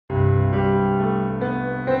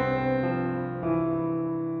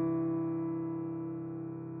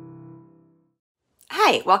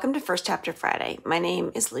Hi, welcome to First Chapter Friday. My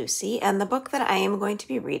name is Lucy, and the book that I am going to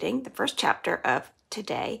be reading, the first chapter of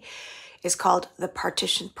today, is called The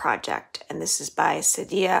Partition Project, and this is by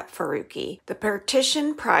Saadia Faruqi. The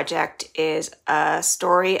Partition Project is a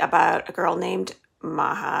story about a girl named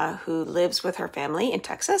Maha who lives with her family in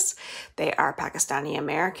Texas. They are Pakistani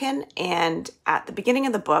American, and at the beginning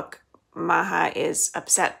of the book, Maha is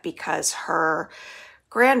upset because her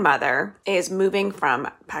grandmother is moving from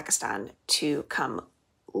Pakistan to come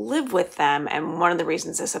live with them, and one of the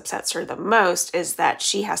reasons this upsets her the most is that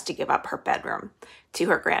she has to give up her bedroom to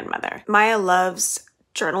her grandmother. Maya loves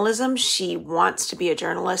journalism. She wants to be a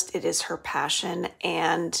journalist. It is her passion,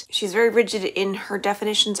 and she's very rigid in her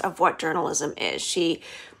definitions of what journalism is. She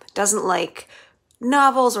doesn't like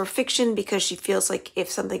novels or fiction because she feels like if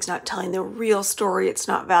something's not telling the real story, it's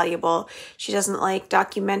not valuable. She doesn't like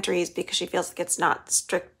documentaries because she feels like it's not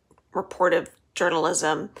strict reportive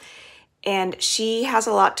journalism. And she has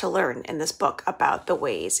a lot to learn in this book about the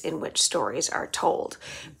ways in which stories are told.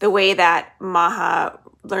 The way that Maha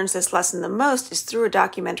learns this lesson the most is through a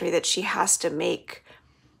documentary that she has to make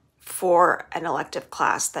for an elective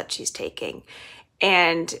class that she's taking.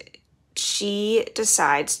 And she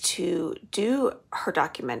decides to do her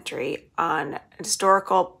documentary on a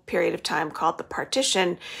historical period of time called the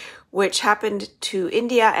Partition, which happened to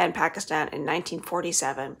India and Pakistan in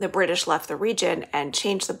 1947. The British left the region and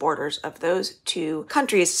changed the borders of those two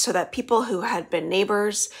countries so that people who had been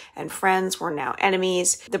neighbors and friends were now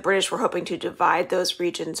enemies. The British were hoping to divide those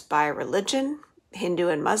regions by religion, Hindu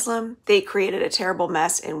and Muslim. They created a terrible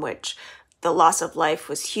mess in which the loss of life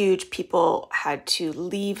was huge. People had to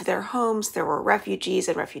leave their homes. There were refugees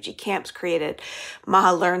and refugee camps created.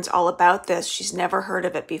 Maha learns all about this. She's never heard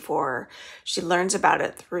of it before. She learns about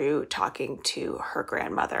it through talking to her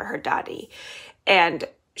grandmother, her dadi. And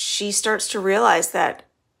she starts to realize that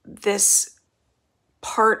this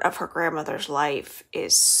part of her grandmother's life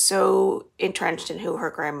is so entrenched in who her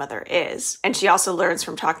grandmother is. And she also learns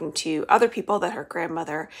from talking to other people that her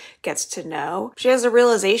grandmother gets to know. She has a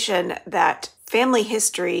realization that family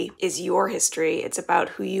history is your history. It's about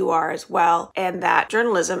who you are as well. And that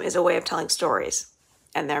journalism is a way of telling stories.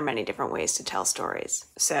 And there are many different ways to tell stories.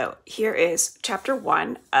 So here is chapter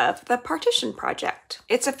 1 of The Partition Project.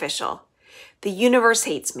 It's official. The universe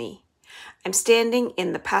hates me. I'm standing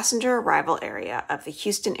in the passenger arrival area of the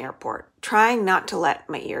Houston airport, trying not to let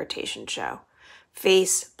my irritation show.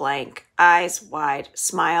 Face blank, eyes wide,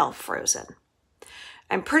 smile frozen.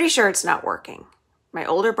 I'm pretty sure it's not working. My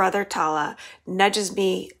older brother, Tala, nudges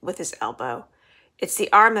me with his elbow. It's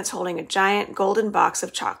the arm that's holding a giant golden box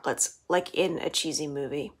of chocolates, like in a cheesy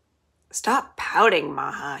movie. Stop pouting,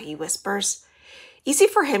 Maha, he whispers. Easy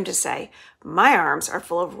for him to say. My arms are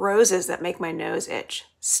full of roses that make my nose itch.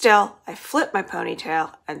 Still, I flip my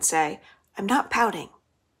ponytail and say, I'm not pouting.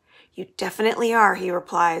 You definitely are, he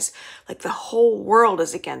replies, like the whole world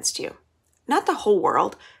is against you. Not the whole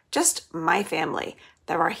world, just my family.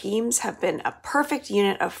 The Rahims have been a perfect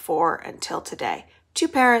unit of 4 until today. 2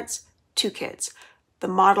 parents, 2 kids. The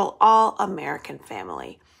model all-American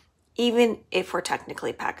family, even if we're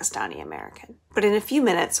technically Pakistani American. But in a few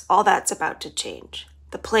minutes, all that's about to change.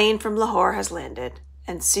 The plane from Lahore has landed,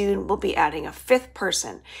 and soon we'll be adding a 5th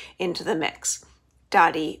person into the mix.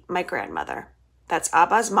 Dadi, my grandmother. That's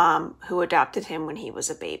Abba's mom, who adopted him when he was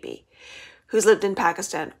a baby, who's lived in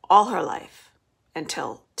Pakistan all her life,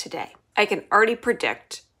 until today. I can already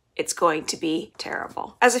predict it's going to be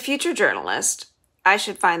terrible. As a future journalist, I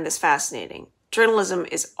should find this fascinating. Journalism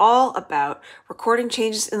is all about recording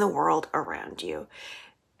changes in the world around you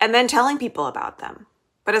and then telling people about them.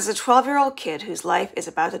 But as a 12-year-old kid whose life is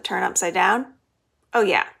about to turn upside down, oh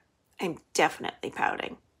yeah, I'm definitely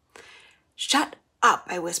pouting. Shut up,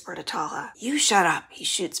 I whisper to Tala. You shut up, he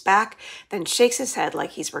shoots back, then shakes his head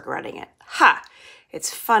like he's regretting it. Ha!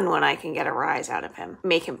 It's fun when I can get a rise out of him,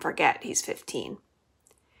 make him forget he's 15.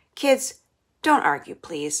 Kids, don't argue,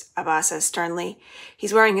 please, Abba says sternly.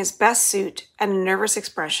 He's wearing his best suit and a nervous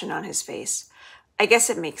expression on his face. I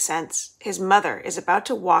guess it makes sense. His mother is about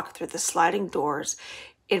to walk through the sliding doors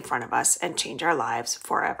in front of us and change our lives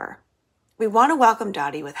forever. We want to welcome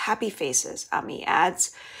Dadi with happy faces, Ami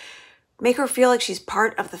adds. Make her feel like she's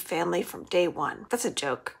part of the family from day one. That's a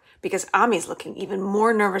joke, because Ami's looking even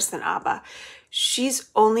more nervous than Abba.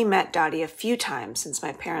 She's only met Dadi a few times since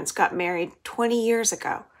my parents got married 20 years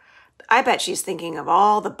ago. I bet she's thinking of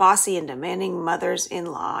all the bossy and demanding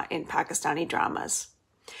mothers-in-law in Pakistani dramas.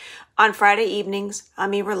 On Friday evenings,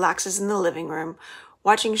 Ami relaxes in the living room,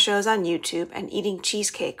 watching shows on YouTube and eating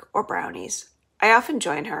cheesecake or brownies. I often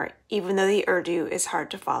join her, even though the Urdu is hard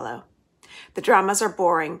to follow. The dramas are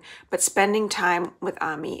boring, but spending time with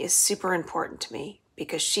Ami is super important to me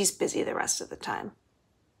because she's busy the rest of the time.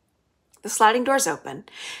 The sliding doors open,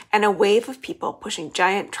 and a wave of people pushing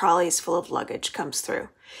giant trolleys full of luggage comes through.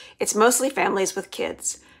 It's mostly families with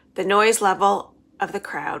kids. The noise level of the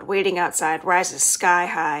crowd waiting outside rises sky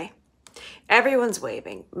high. Everyone's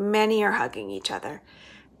waving. Many are hugging each other.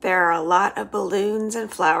 There are a lot of balloons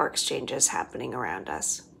and flower exchanges happening around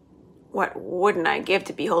us. What wouldn't I give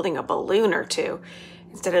to be holding a balloon or two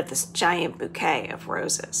instead of this giant bouquet of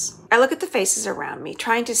roses? I look at the faces around me,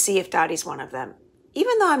 trying to see if Dottie's one of them,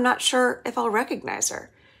 even though I'm not sure if I'll recognize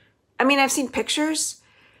her. I mean, I've seen pictures,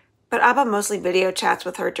 but Abba mostly video chats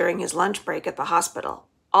with her during his lunch break at the hospital.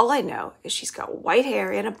 All I know is she's got white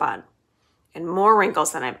hair in a bun and more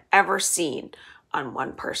wrinkles than I've ever seen on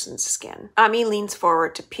one person's skin. Ami leans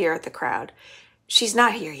forward to peer at the crowd. She's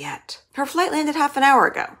not here yet. Her flight landed half an hour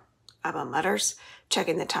ago, Abba mutters,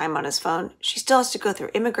 checking the time on his phone. She still has to go through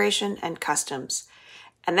immigration and customs.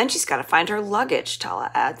 And then she's got to find her luggage,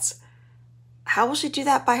 Tala adds. How will she do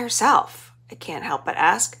that by herself? I can't help but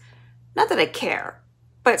ask. Not that I care,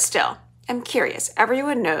 but still, I'm curious.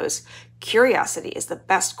 Everyone knows curiosity is the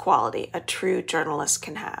best quality a true journalist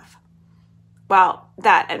can have. Well,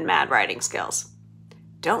 that and mad writing skills.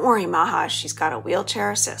 Don't worry, Maha, she's got a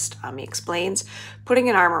wheelchair assist, Ami explains, putting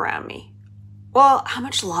an arm around me. Well, how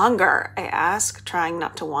much longer? I ask, trying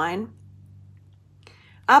not to whine.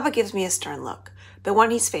 Abba gives me a stern look, the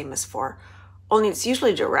one he's famous for, only it's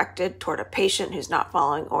usually directed toward a patient who's not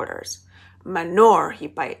following orders. Manor, he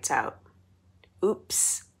bites out.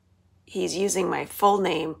 Oops. He's using my full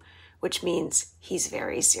name, which means he's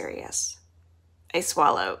very serious. I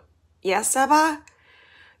swallow. Yes, Abba?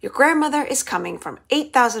 Your grandmother is coming from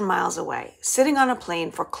 8,000 miles away, sitting on a plane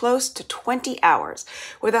for close to 20 hours,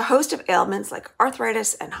 with a host of ailments like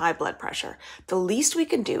arthritis and high blood pressure. The least we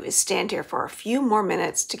can do is stand here for a few more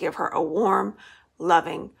minutes to give her a warm,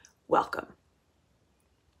 loving welcome.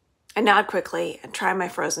 I nod quickly and try my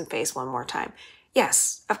frozen face one more time.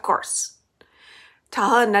 Yes, of course.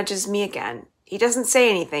 Taha nudges me again. He doesn't say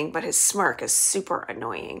anything, but his smirk is super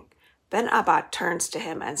annoying. Then Abba turns to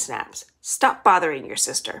him and snaps, Stop bothering your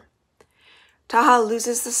sister. Taha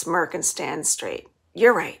loses the smirk and stands straight.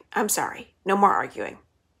 You're right. I'm sorry. No more arguing.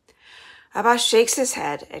 Abba shakes his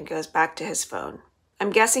head and goes back to his phone.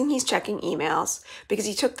 I'm guessing he's checking emails because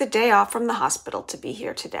he took the day off from the hospital to be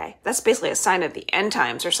here today. That's basically a sign of the end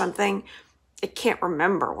times or something. I can't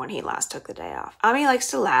remember when he last took the day off. Ami likes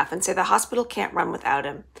to laugh and say the hospital can't run without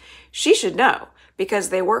him. She should know because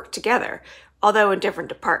they work together, although in different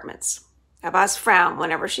departments. Abba's frown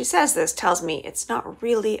whenever she says this tells me it's not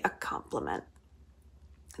really a compliment.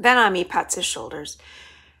 Then Ami pats his shoulders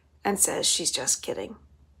and says she's just kidding.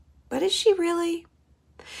 But is she really?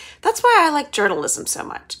 That's why I like journalism so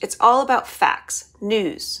much. It's all about facts,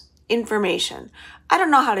 news, information. I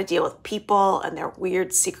don't know how to deal with people and their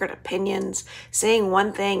weird secret opinions, saying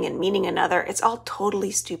one thing and meaning another. It's all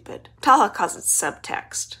totally stupid. Taha calls it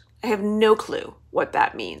subtext. I have no clue what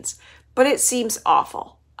that means, but it seems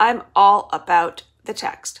awful. I'm all about the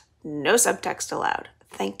text. No subtext allowed.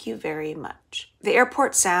 Thank you very much. The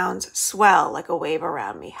airport sounds swell like a wave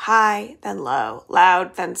around me. High, then low,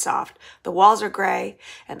 loud, then soft. The walls are gray,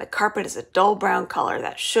 and the carpet is a dull brown color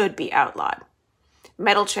that should be outlawed.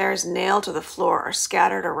 Metal chairs nailed to the floor are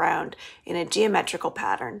scattered around in a geometrical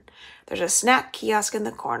pattern. There's a snack kiosk in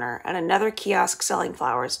the corner and another kiosk selling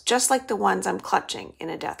flowers, just like the ones I'm clutching in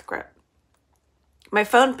a death grip. My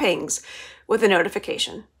phone pings with a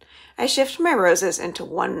notification. I shift my roses into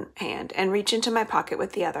one hand and reach into my pocket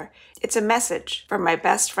with the other. It's a message from my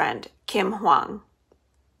best friend, Kim Huang.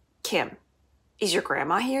 Kim, is your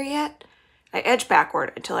grandma here yet? I edge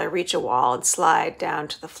backward until I reach a wall and slide down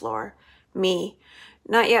to the floor. Me,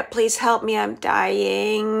 not yet, please help me, I'm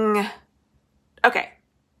dying. Okay,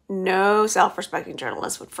 no self-respecting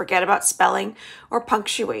journalist would forget about spelling or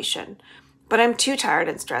punctuation, but I'm too tired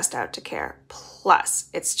and stressed out to care. Plus,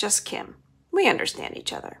 it's just Kim. We understand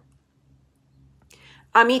each other.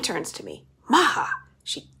 Ami turns to me. Maha!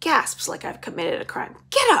 She gasps like I've committed a crime.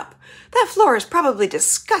 Get up! That floor is probably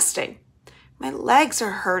disgusting. My legs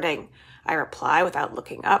are hurting, I reply without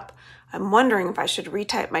looking up. I'm wondering if I should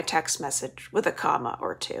retype my text message with a comma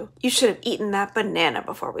or two. You should have eaten that banana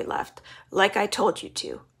before we left, like I told you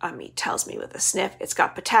to, Ami tells me with a sniff. It's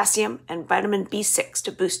got potassium and vitamin B6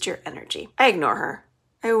 to boost your energy. I ignore her.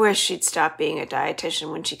 I wish she'd stop being a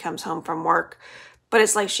dietitian when she comes home from work, but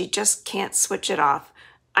it's like she just can't switch it off.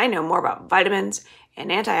 I know more about vitamins and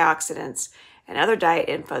antioxidants and other diet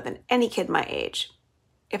info than any kid my age.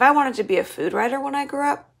 If I wanted to be a food writer when I grew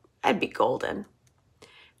up, I'd be golden.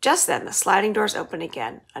 Just then, the sliding doors open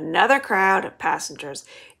again. Another crowd of passengers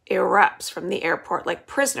erupts from the airport like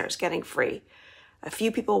prisoners getting free. A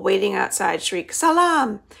few people waiting outside shriek,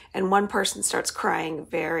 "Salam!" and one person starts crying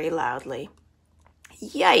very loudly.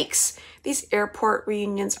 Yikes! These airport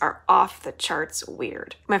reunions are off the charts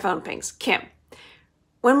weird. My phone pings. Kim.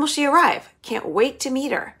 When will she arrive? Can't wait to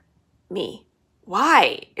meet her. Me.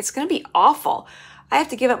 Why? It's going to be awful. I have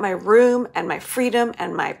to give up my room and my freedom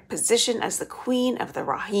and my position as the queen of the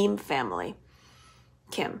Rahim family.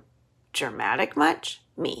 Kim. Dramatic much?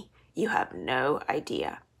 Me. You have no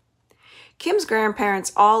idea. Kim's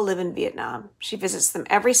grandparents all live in Vietnam. She visits them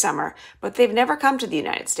every summer, but they've never come to the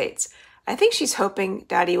United States. I think she's hoping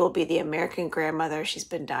Daddy will be the American grandmother she's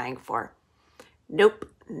been dying for. Nope,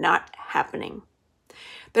 not happening.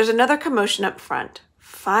 There's another commotion up front.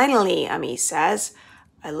 Finally, Ami says.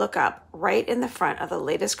 I look up. Right in the front of the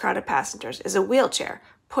latest crowd of passengers is a wheelchair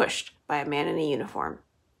pushed by a man in a uniform.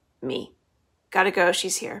 Me. Gotta go,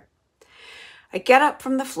 she's here. I get up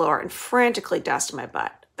from the floor and frantically dust my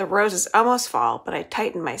butt. The roses almost fall, but I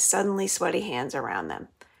tighten my suddenly sweaty hands around them.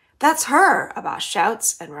 That's her, Abbas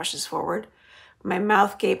shouts and rushes forward. My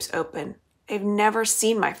mouth gapes open. I've never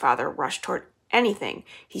seen my father rush toward anything.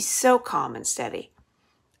 He's so calm and steady.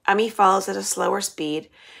 Ami follows at a slower speed,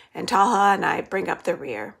 and Talha and I bring up the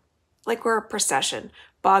rear, like we're a procession,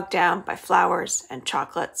 bogged down by flowers and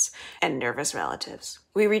chocolates and nervous relatives.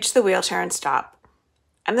 We reach the wheelchair and stop.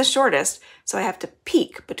 I'm the shortest, so I have to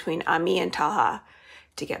peek between Ami and Talha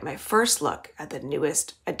to get my first look at the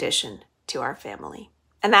newest addition to our family.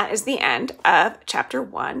 And that is the end of chapter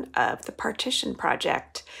 1 of the Partition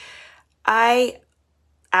Project. I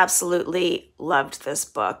absolutely loved this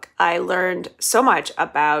book. I learned so much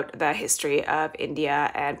about the history of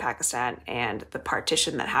India and Pakistan and the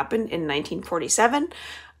partition that happened in 1947.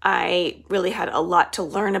 I really had a lot to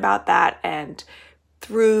learn about that, and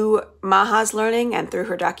through Maha's learning and through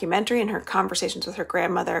her documentary and her conversations with her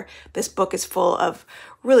grandmother, this book is full of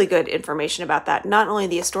really good information about that. Not only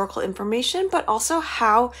the historical information, but also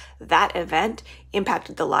how that event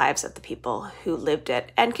impacted the lives of the people who lived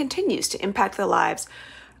it and continues to impact the lives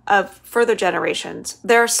of further generations.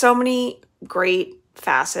 There are so many great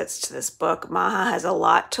facets to this book. Maha has a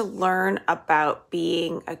lot to learn about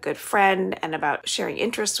being a good friend and about sharing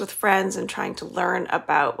interests with friends and trying to learn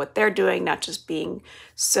about what they're doing, not just being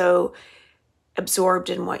so absorbed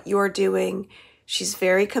in what you're doing. She's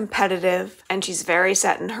very competitive and she's very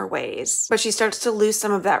set in her ways, but she starts to lose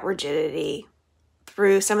some of that rigidity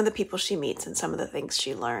through some of the people she meets and some of the things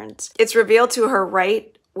she learns. It's revealed to her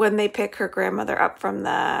right when they pick her grandmother up from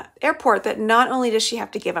the airport that not only does she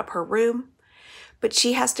have to give up her room, but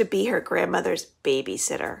she has to be her grandmother's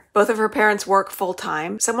babysitter. Both of her parents work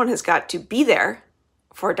full-time. Someone has got to be there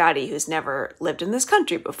for Daddy, who's never lived in this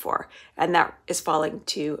country before, and that is falling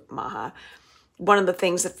to Maha. One of the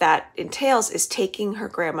things that entails is taking her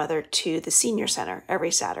grandmother to the senior center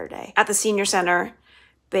every Saturday. At the senior center,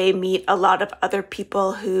 they meet a lot of other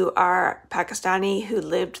people who are Pakistani who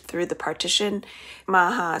lived through the partition.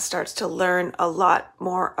 Maha starts to learn a lot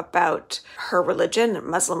more about her religion,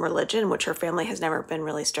 Muslim religion, which her family has never been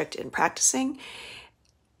really strict in practicing.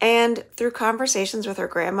 And through conversations with her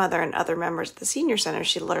grandmother and other members of the senior center,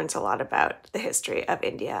 she learns a lot about the history of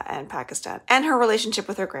India and Pakistan. And her relationship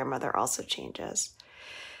with her grandmother also changes.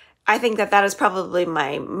 I think that is probably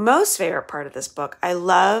my most favorite part of this book. I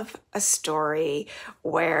love a story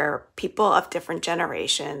where people of different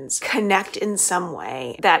generations connect in some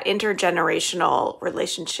way. That intergenerational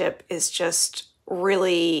relationship is just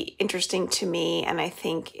really interesting to me, and I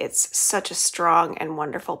think it's such a strong and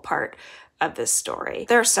wonderful part of this story.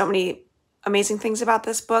 There are so many amazing things about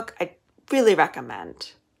this book. I really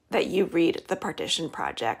recommend that you read The Partition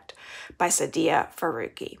Project by Saadia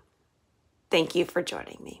Faruqi. Thank you for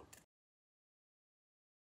joining me.